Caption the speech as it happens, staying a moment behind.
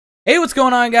Hey, what's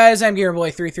going on, guys? I'm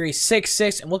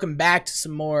GamerBoy3366, and welcome back to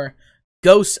some more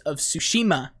Ghost of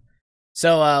Tsushima.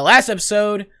 So, last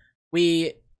episode,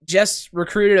 we just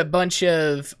recruited a bunch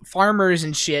of farmers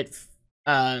and shit,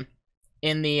 in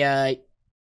the,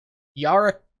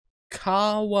 Yarikawa,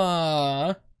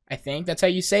 I think that's how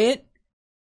you say it.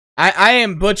 I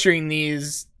am butchering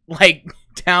these, like,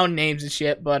 town names and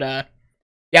shit, but,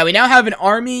 yeah, we now have an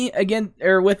army again,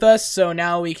 with us, so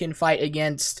now we can fight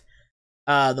against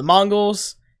the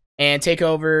Mongols and take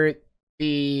over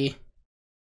the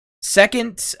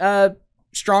second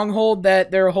stronghold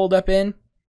that they're holed up in.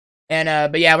 And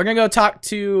but yeah, we're gonna go talk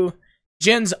to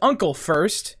Jin's uncle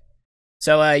first.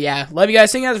 So yeah, love you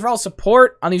guys. Thank you guys for all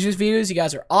support on these videos. You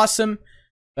guys are awesome.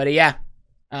 But yeah,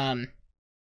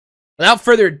 without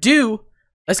further ado,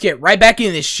 let's get right back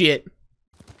into this shit.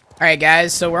 All right,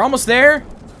 guys. So we're almost there.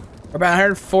 We're about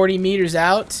 140 meters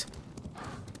out.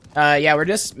 Yeah, we're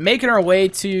just making our way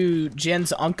to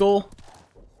Jin's uncle,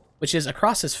 which is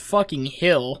across this fucking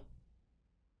hill.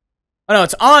 Oh no,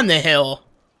 it's on the hill.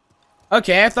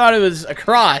 Okay, I thought it was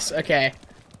across. Okay.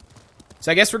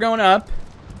 So I guess we're going up.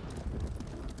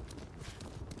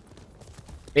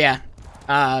 Yeah.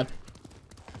 Yeah,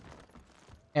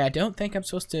 I don't think I'm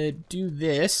supposed to do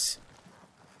this.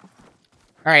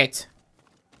 Alright.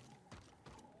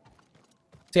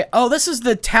 So yeah, oh, this is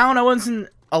the town I wasn't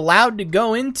allowed to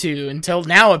go into until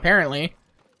now, apparently.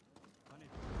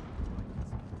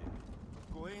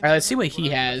 Alright, let's see what he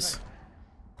has.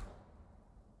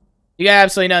 You got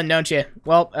absolutely nothing, don't you?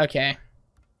 Well, okay.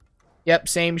 Yep,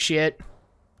 same shit.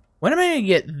 When am I gonna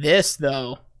get this,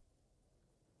 though?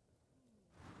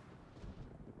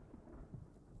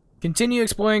 Continue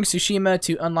exploring Tsushima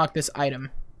to unlock this item.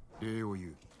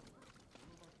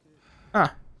 Huh.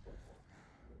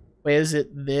 Wait, is it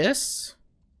this?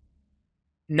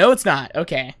 No, it's not.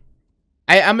 Okay.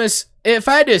 If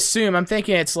I had to assume, I'm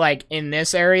thinking it's like in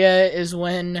this area is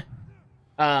when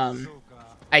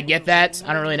I get that.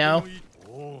 I don't really know.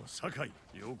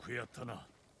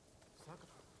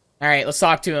 Alright, let's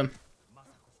talk to him.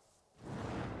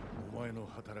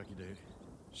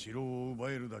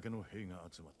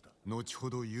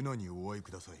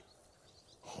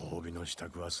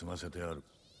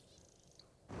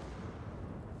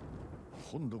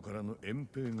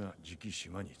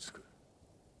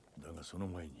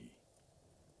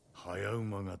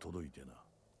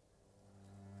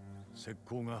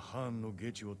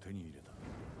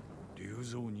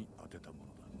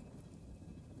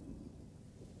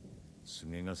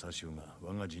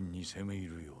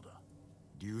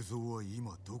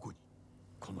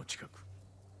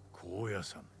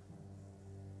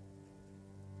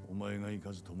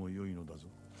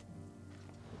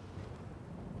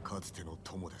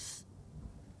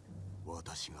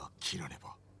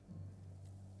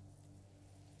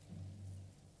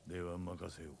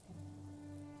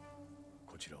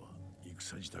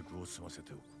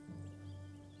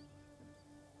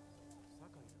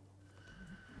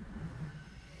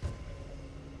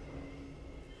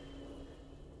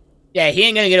 Yeah, he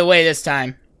ain't gonna get away this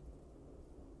time.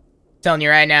 Telling you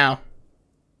right now.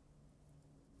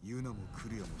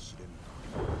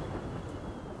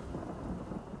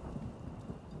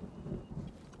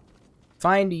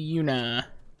 Find Yuna.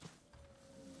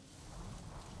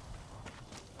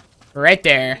 Right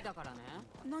there.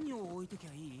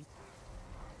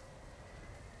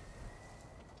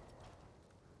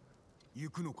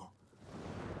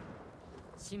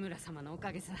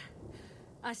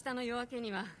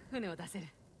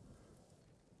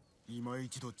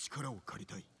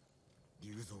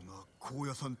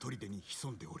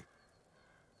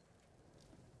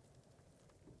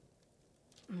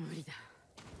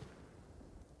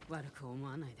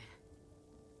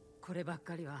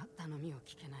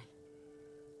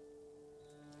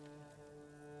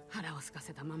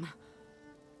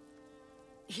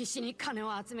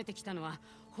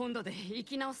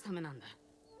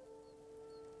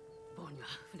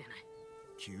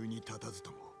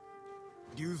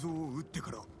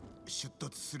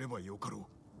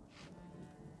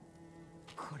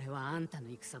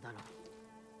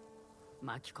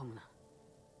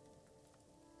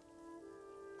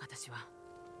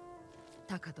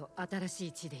 Taka と新し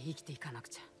い地で生きていかなく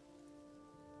ちゃ。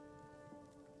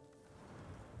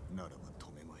ならば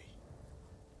止めまい。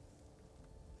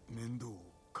面倒を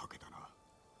かけたな。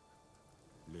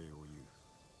礼を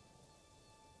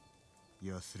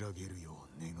言う。安らげるよ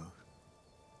う願う。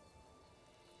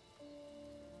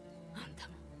あんた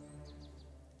も。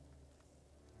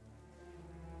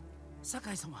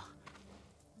酒井様。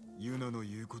ユナの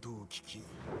言うことを聞き、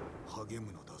励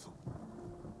むのだぞ。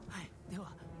はい、で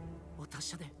は、お達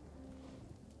者で。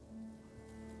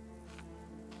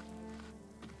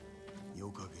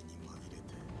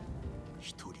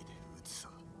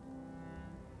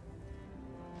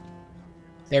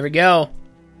There we go.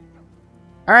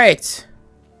 Alright.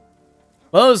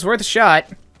 Well, it was worth a shot.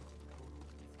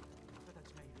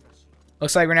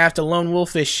 Looks like we're gonna have to lone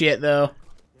wolf this shit, though.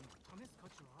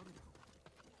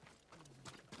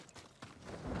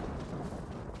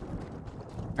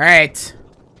 Alright.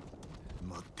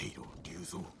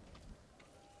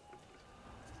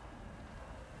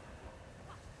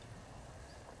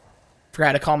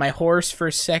 Forgot to call my horse for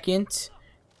a second.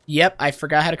 Yep, I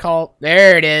forgot how to call...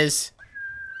 There it is.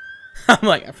 I'm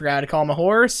like, I forgot how to call my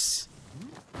horse.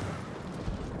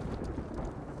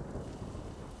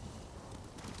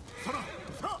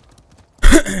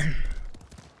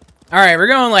 Alright, we're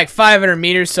going like 500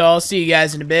 meters, so I'll see you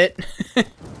guys in a bit.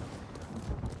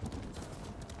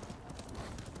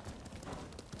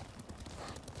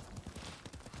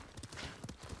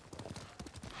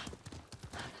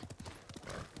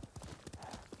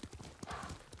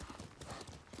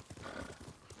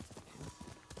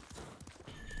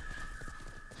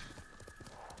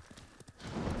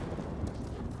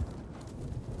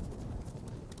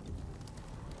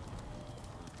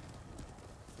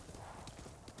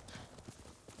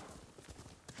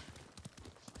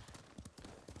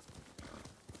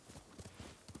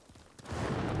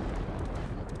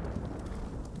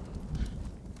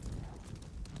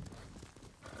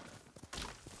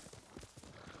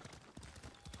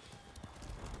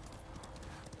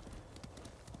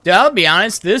 Dude, I'll be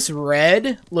honest, this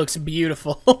red looks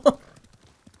beautiful.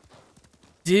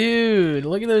 Dude,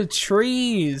 look at those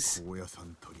trees.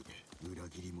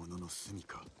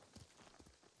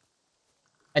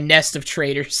 A nest of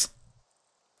traitors.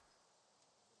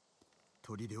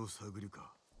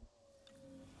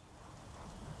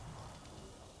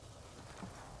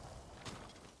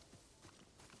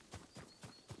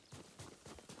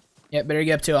 Yeah, better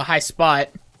get up to a high spot.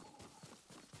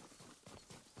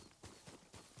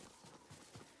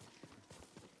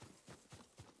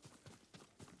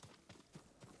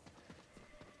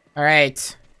 All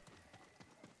right.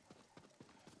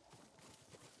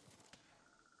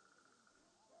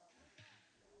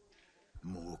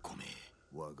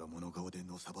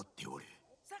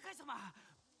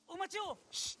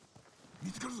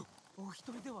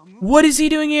 What is he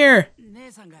doing here?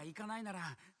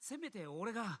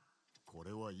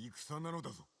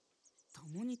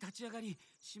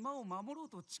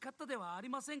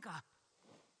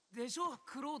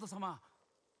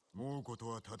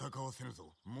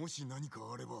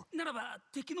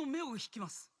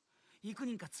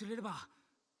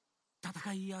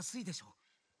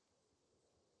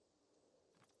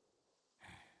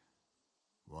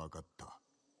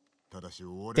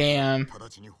 Damn.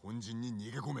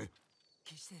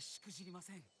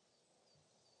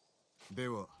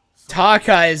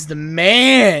 Taka is the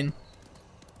man.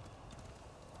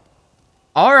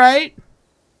 All right.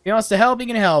 If he wants to help, he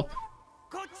can help.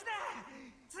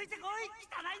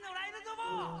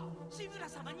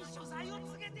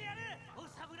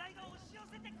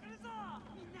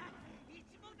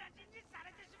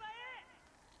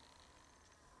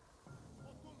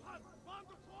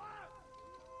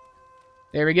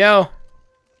 There we go.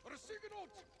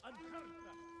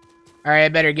 Alright, I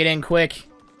better get in quick.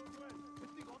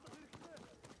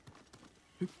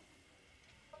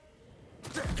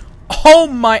 Oh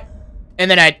my...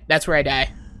 And then that's where I die.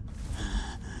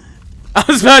 I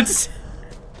was about to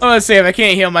say, if I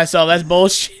can't heal myself, that's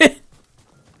bullshit.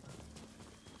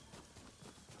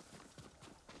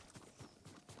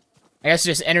 I guess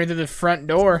just enter through the front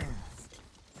door.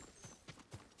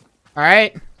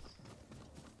 Alright.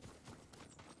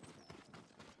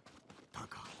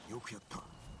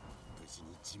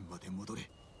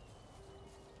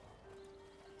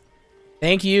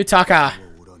 Thank you, Taka.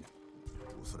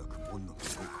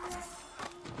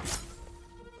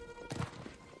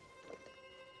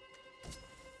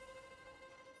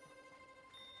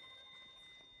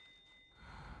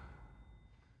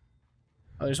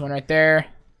 Oh, there's one right there.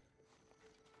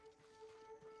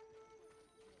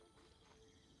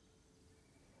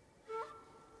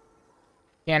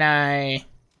 Can I?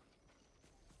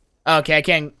 Okay,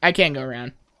 I can go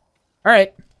around. All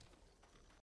right.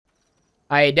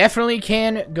 I definitely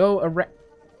can go around.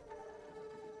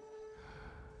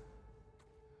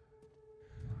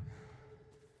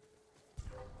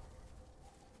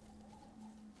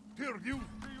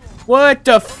 What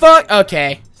the fuck?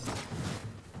 Okay.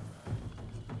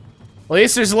 Well, at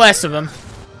least there's less of them.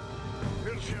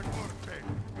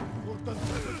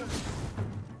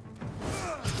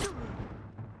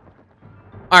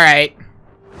 All right.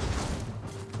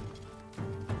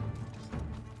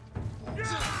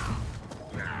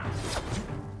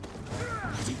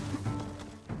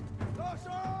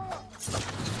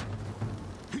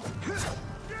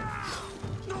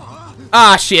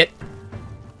 Ah, shit.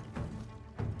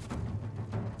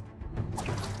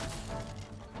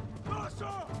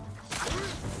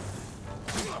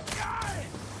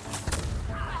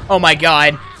 Oh my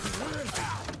god.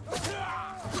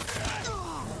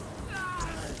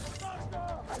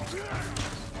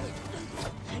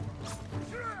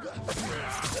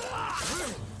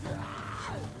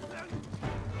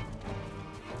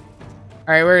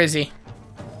 Alright, where is he?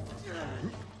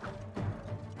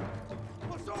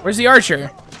 Where's the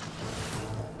archer?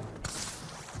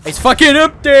 He's fucking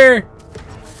up there!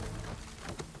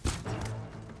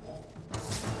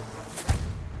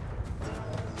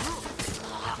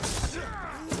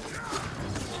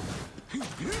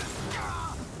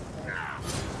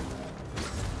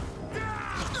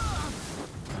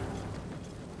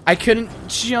 I couldn't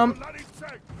jump.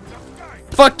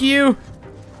 Fuck you!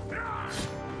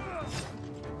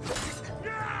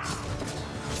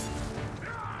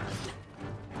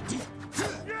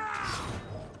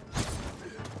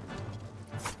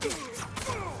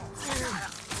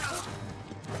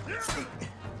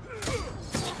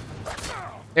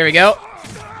 There we go.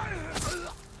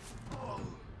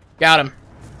 Got him.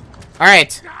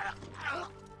 Alright.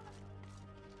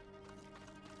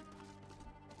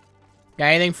 Got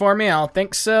anything for me? I don't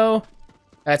think so.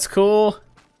 That's cool.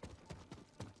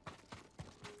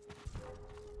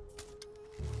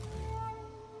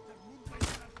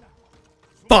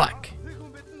 Fuck.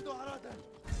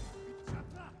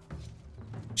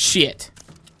 Shit.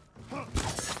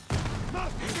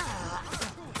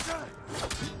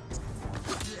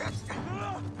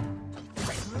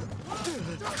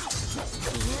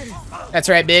 That's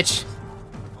right, bitch.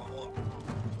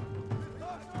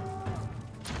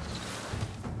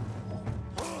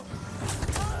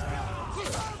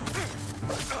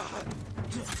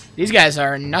 These guys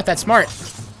are not that smart.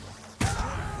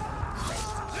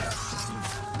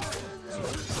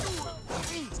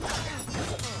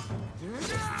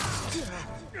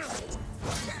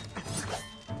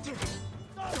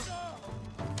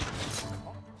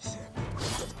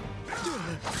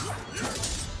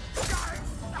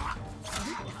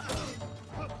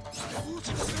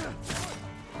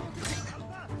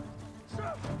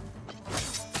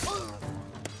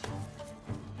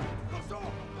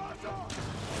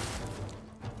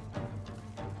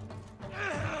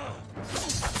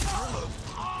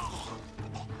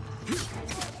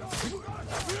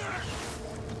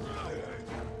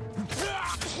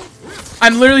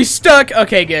 I'm literally stuck.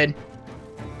 Okay, good.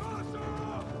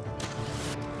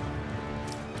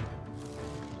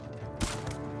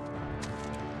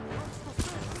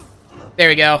 There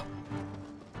we go.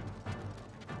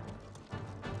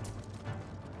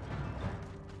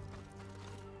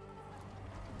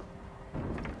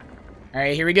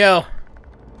 Alright, here we go.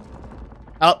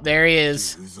 Oh, there he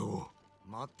is.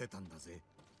 待ってたんだぜ。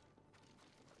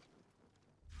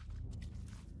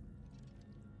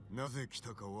なぜ来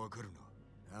たかわかるな。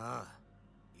ああ、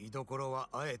居所は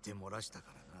あえて漏らしたか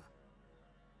らな。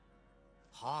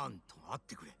ハーンと会っ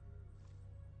てくれ。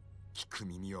聞く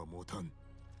耳は持たん。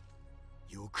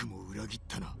よくも裏切っ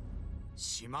たな。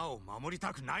島を守り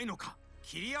たくないのか。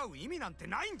切り合う意味なんて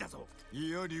ないんだぞ。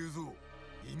いや、龍蔵、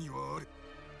意味はある。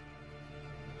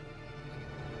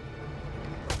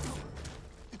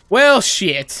Well,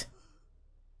 shit.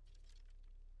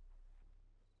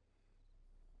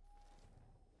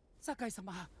 酒井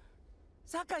様、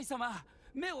酒井様、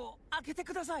目を開けて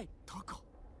ください。タカ、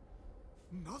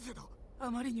なぜだ。あ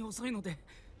まりに遅いので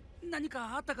何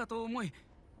かあったかと思い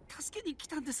助けに来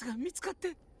たんですが見つかっ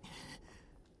て。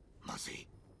まずい、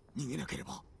逃げなけれ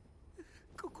ば。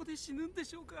ここで死ぬんで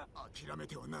しょうか。諦め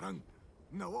てはならん。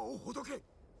縄をほどけ。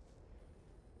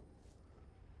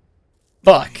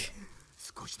 Fuck.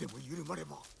 少しでも緩まれ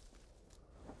ば。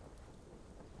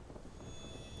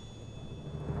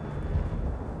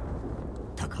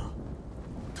タカ、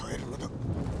耐えるのだ。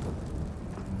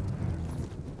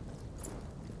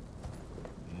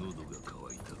喉が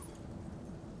渇いたろう。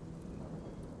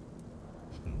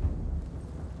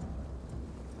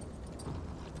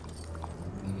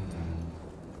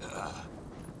ああ、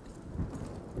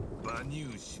馬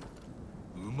乳酒、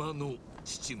馬の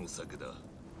父の酒だ。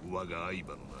我が相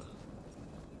場のな。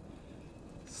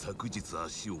昨日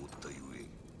足を折ったゆえ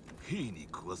兵に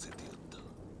食わせてやった。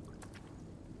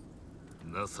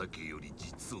情けより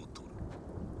実を取る。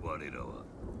我らは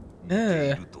似て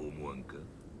いると思わんか。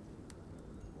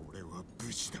俺は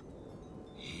武士だ。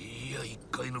いや、一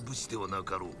介の武士ではな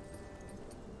かろう。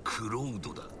クロー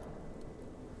ドだ。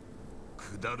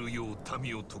下るよう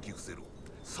民を説き伏せろ。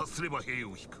さすれば兵を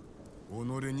引く。己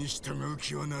に従う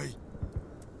気はない。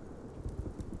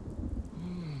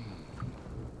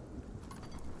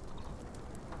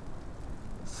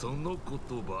その言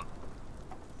葉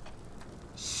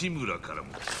志村から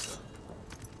も来た。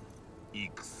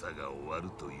戦が終わ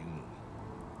るというのにも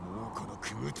うこの区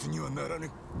別にはならぬ。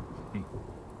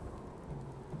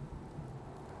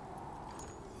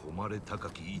誉れ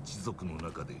高き一族の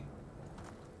中で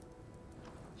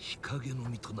日陰の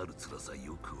身となる辛さ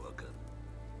よくわかる。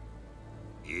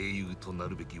英雄とな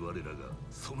るべき我らが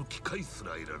その機会す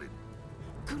ら得られる。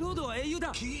クロードは英雄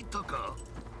だ。聞いたか。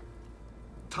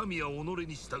民は己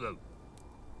に従う。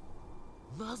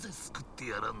なぜ救って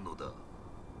やらんのだ。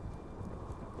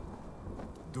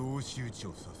どう周知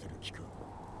をさせる気か。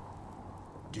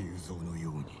竜蔵のよ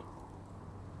うに。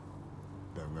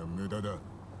だが無駄だ。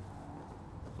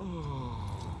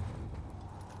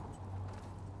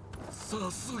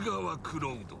さすがはク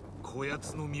ロウド。こや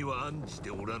つの身は案じて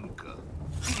おらぬか。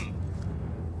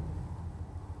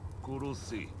殺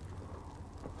せ。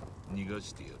逃が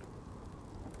してやる。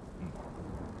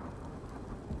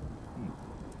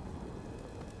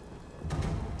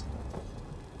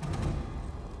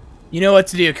You know what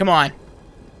to do. Come on.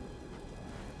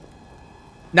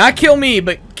 Not kill me,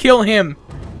 but kill him.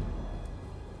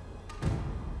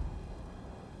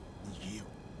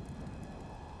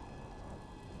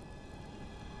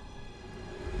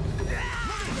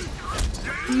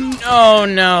 Oh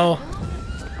no.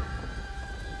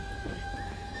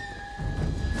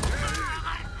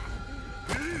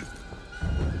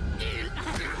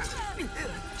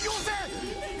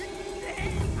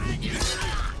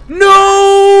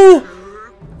 No!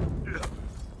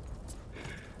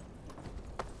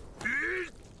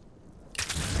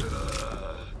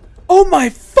 Oh my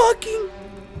fucking...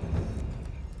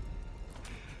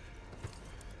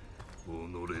 己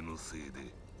のせいで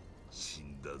死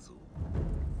んだぞ。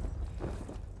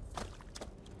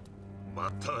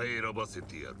また選ばせ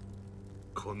てやる。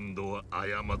今度は過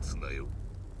つなよ。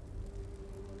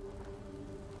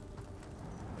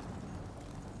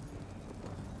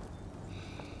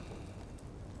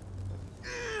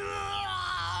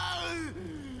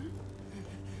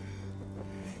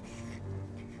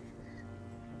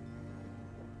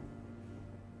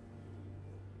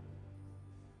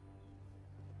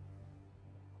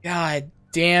God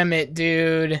damn it,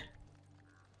 dude.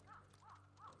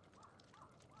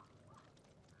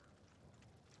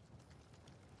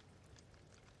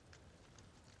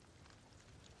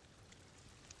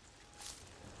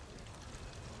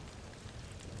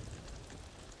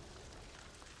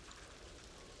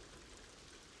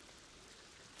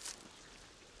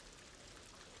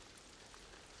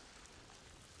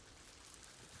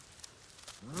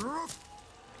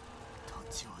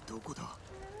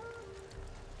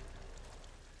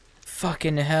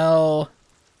 Fucking hell.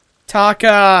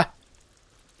 Taka!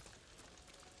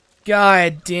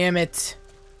 God damn it.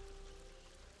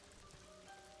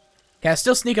 Can I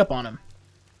still sneak up on him?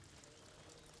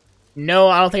 No,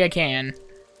 I don't think I can.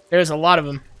 There's a lot of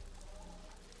them.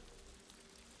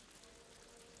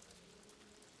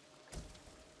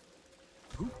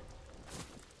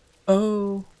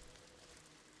 Oh.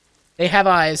 They have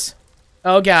eyes.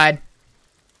 Oh god.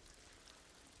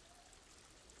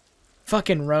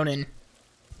 Fucking Ronin.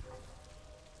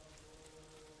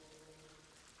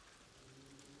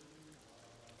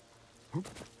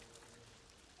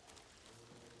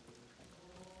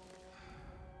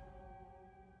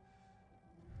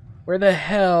 Where the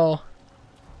hell?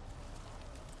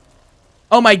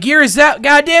 Oh, my gear is out.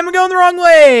 God damn, I'm going the wrong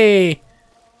way.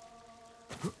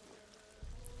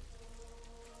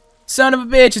 Son of a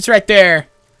bitch, it's right there.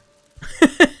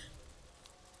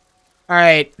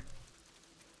 Alright.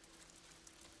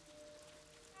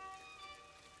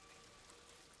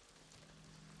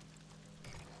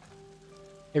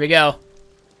 Here we go.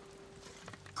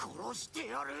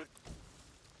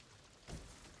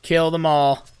 Kill them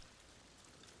all.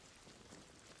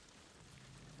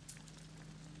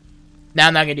 Now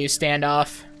I'm not gonna do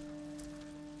standoff.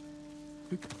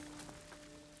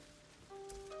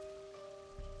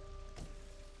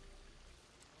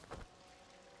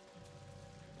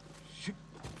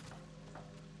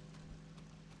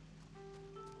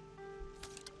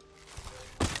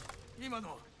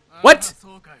 What?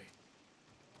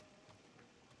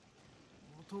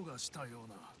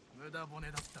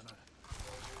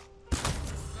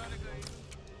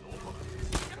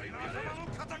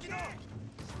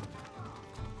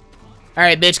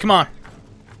 Alright, bitch, come on.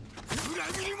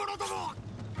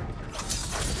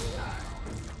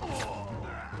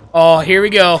 Oh, here we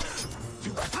go. Let's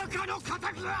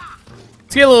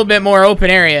get a little bit more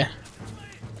open area.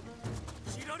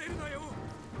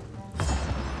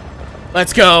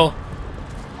 Let's go.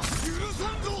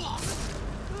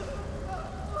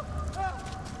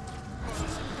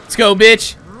 Let's go,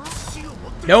 bitch.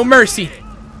 No mercy.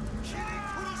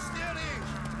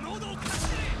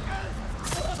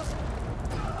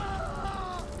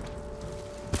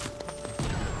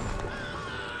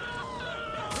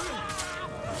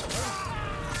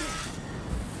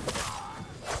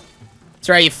 That's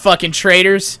right, you fucking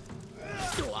traitors.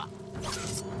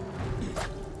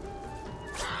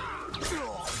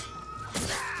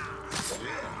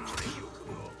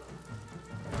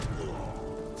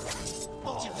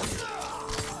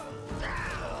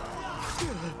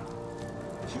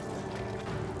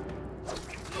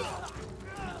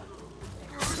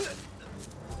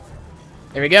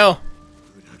 There we go.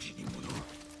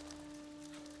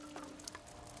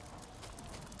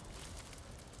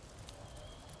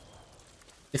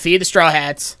 Defeat the Straw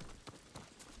Hats.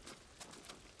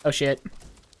 Oh shit.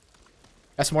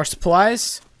 Got some more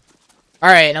supplies.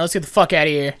 Alright, now let's get the fuck out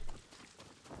of here.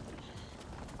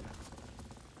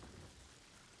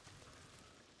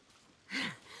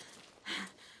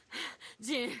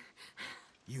 Jin.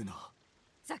 Yuna.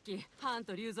 さっきハーン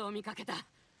と竜蔵を見かけた。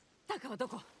タカはど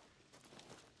こ？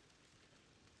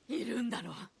いるんだ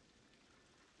ろう。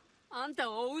あんた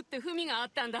を追うって文があっ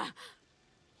たんだ。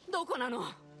どこなの？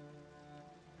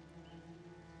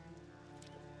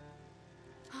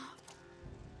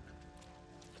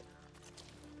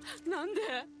なんで？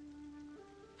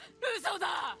嘘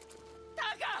だ。タ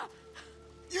カ。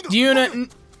Yuna,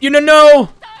 no.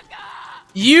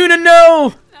 Yuna,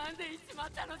 no.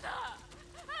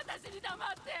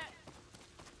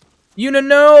 Yuna,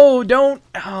 no. Don't.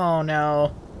 Oh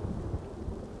no.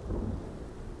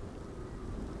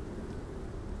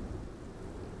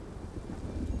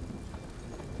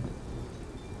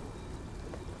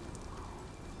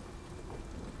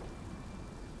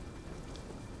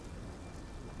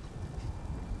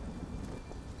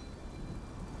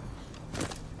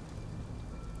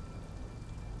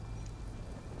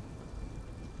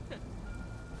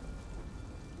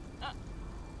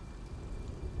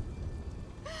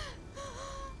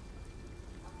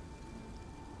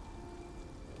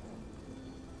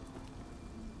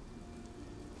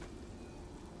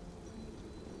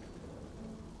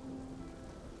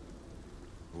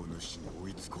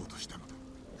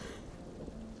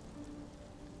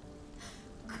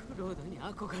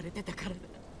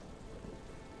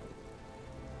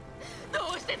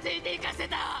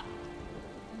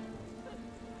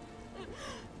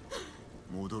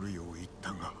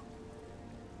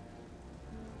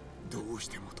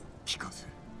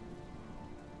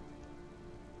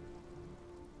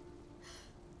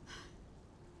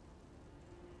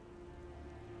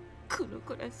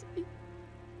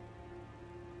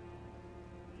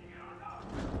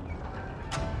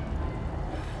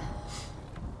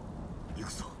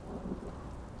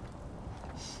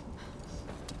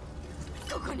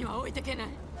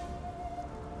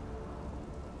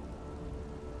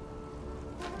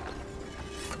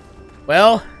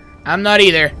 Well, I'm not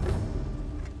either.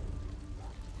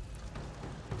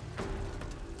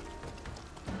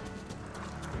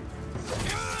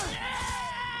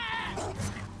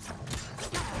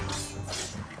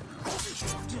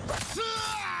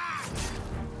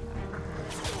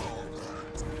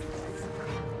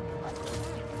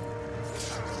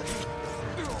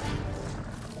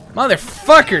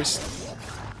 Motherfuckers!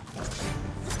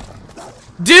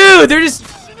 Dude, they're just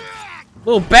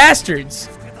little bastards.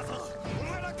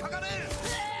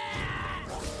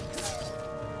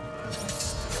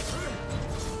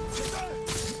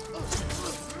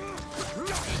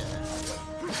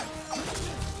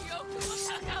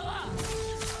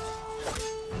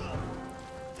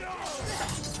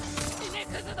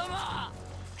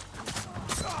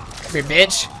 Come here,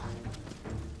 bitch.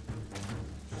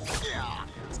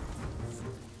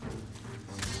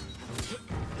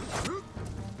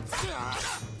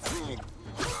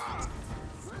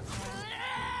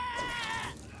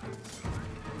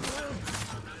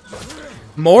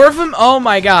 More of them? Oh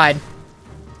my god.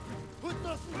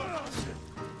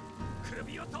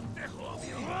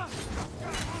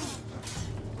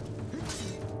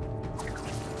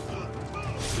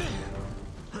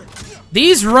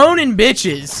 These Ronin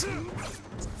bitches.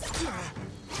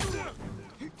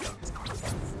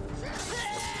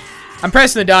 I'm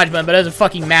pressing the dodge button, but it doesn't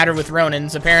fucking matter with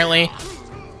Ronins, apparently.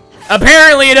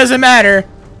 Apparently it doesn't matter.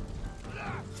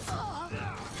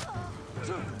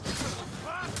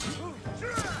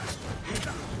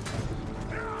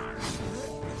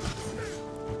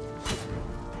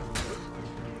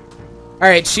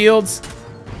 Alright, shields.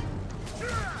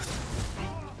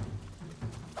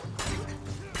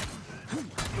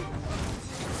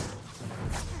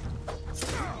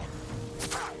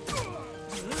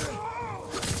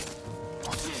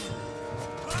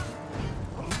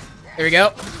 There we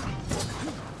go.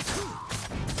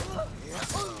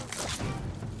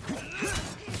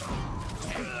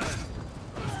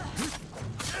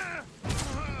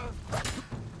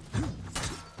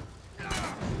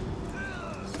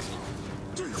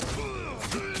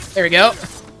 There we go.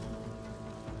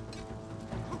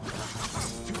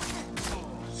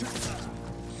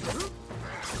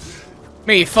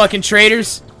 Me, you fucking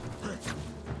traitors.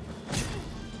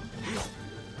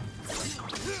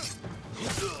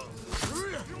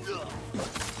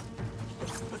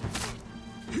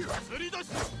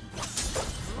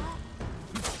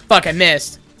 Fuck, I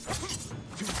missed.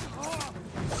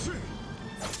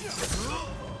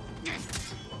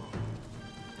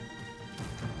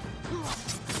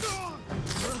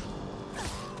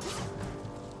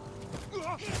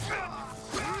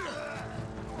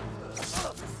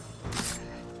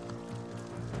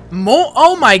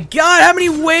 Oh my god, how many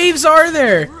waves are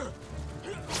there?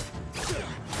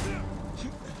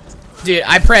 Dude,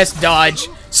 I pressed dodge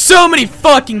so many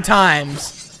fucking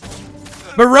times.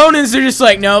 But Ronins are just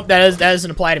like, nope, that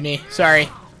doesn't apply to me. Sorry.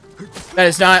 That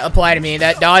does not apply to me.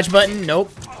 That dodge button,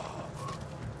 nope.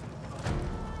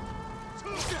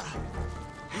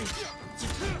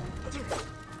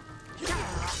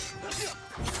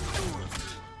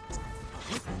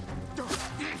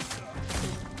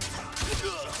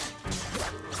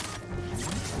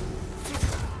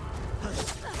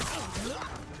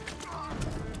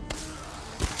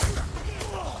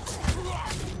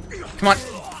 Come on.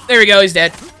 There we go, he's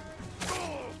dead.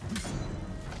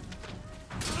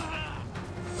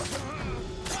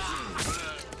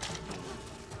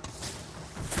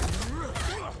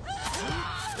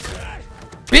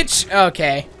 Bitch!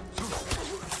 Okay.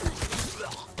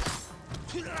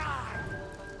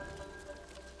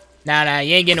 Nah,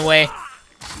 you ain't getting away.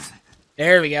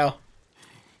 There we go.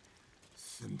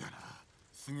 済んだな。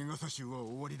菅笠衆は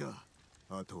終わりだ。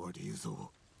あとは竜蔵。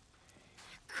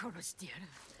殺してやる。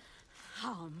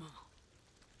ハーマン。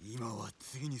今は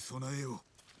次に備えよう。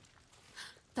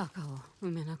タカを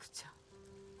埋めなくちゃ。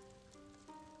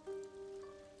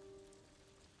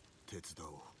手伝お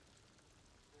う。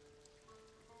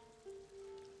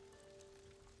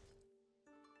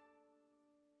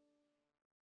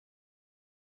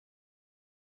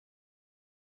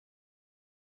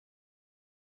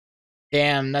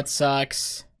Damn, that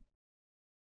sucks.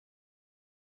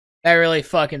 That really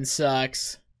fucking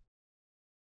sucks.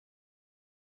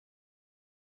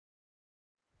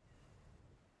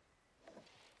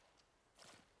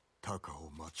 Taka を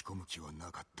巻き込む気は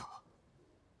なかった。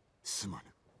すま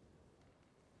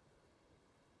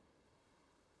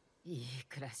ぬ。いい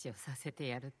暮らしをさせて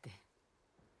やるって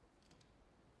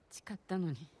誓った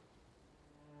のに。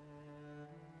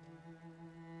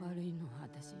悪いのは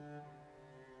私。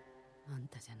あん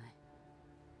たじゃない。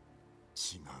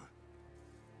違う。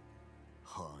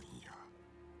ハーンや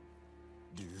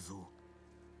竜蔵、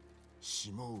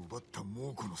島を奪った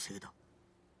猛虎のせいだ。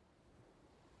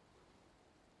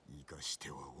生かして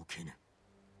はおけぬ。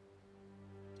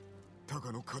タ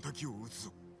カの敵を討つ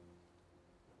ぞ。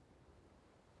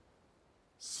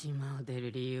島を出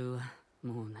る理由は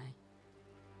もうない。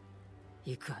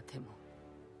行くあても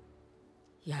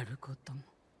やることも。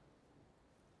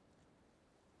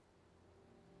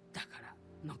だから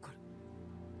残る。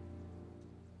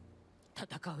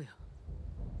戦うよ。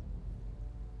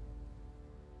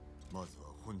まずは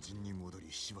本陣に戻り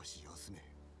しばし休め。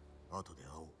後で会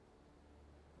おう。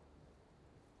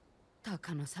タ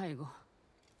カの最後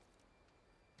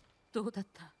どうだっ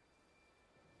た？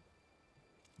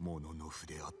もののふ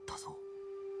であったぞ。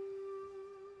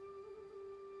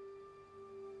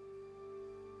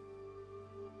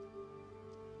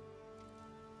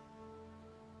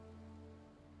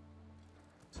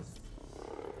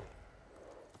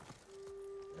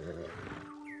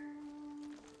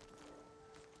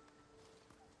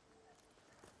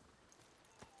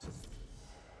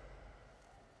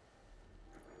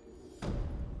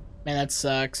Man, that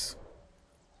sucks.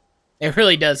 It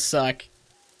really does suck.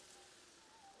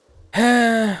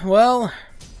 Well,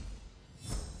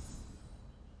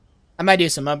 I might do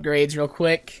some upgrades real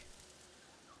quick.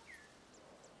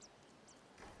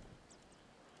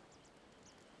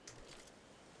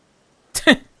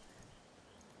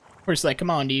 We're just like,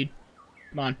 come on, dude.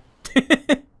 Come on.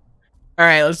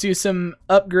 Alright, let's do some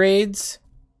upgrades.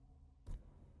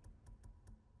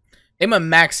 I'm gonna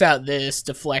max out this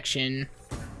deflection.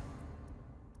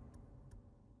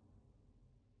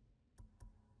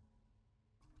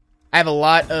 I have a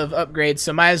lot of upgrades,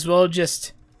 so might as well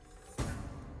just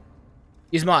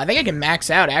use them all. I think I can max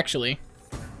out, actually.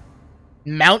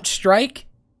 Mount Strike?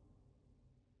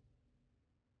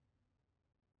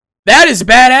 That is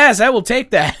badass. I will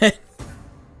take that.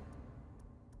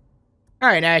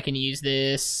 Alright, now I can use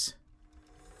this.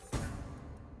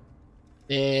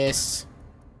 This.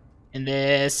 And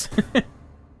this.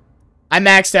 I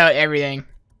maxed out everything.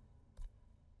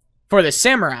 For the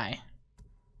samurai.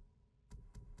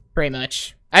 Pretty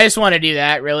much. I just want to do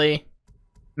that, really.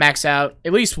 Max out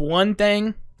at least one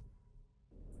thing.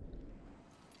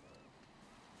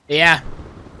 Yeah.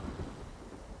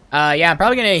 Yeah, I'm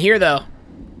probably gonna hear, though.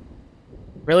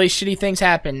 Really shitty things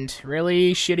happened.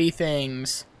 Really shitty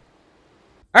things.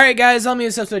 Alright, guys, I'll meet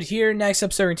this episode here. Next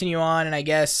episode, continue on, and I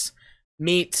guess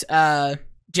meet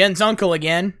Jen's uncle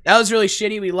again. That was really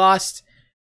shitty. We lost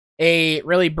a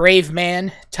really brave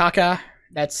man, Taka.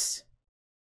 It's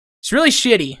really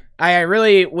shitty. I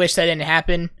really wish that didn't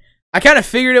happen. I kind of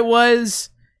figured it was,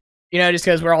 you know, just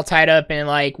because we're all tied up and,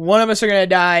 like, one of us are going to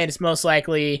die, and it's most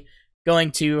likely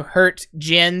going to hurt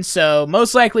Jen, so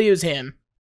most likely it was him.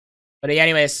 But yeah,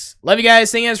 anyways, love you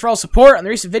guys. Thank you guys for all support on the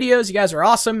recent videos. You guys are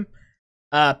awesome.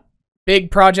 Big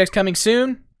projects coming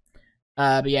soon.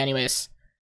 But yeah, anyways.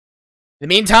 In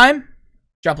the meantime,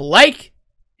 drop a like,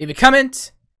 leave a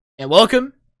comment, and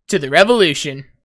welcome to the revolution.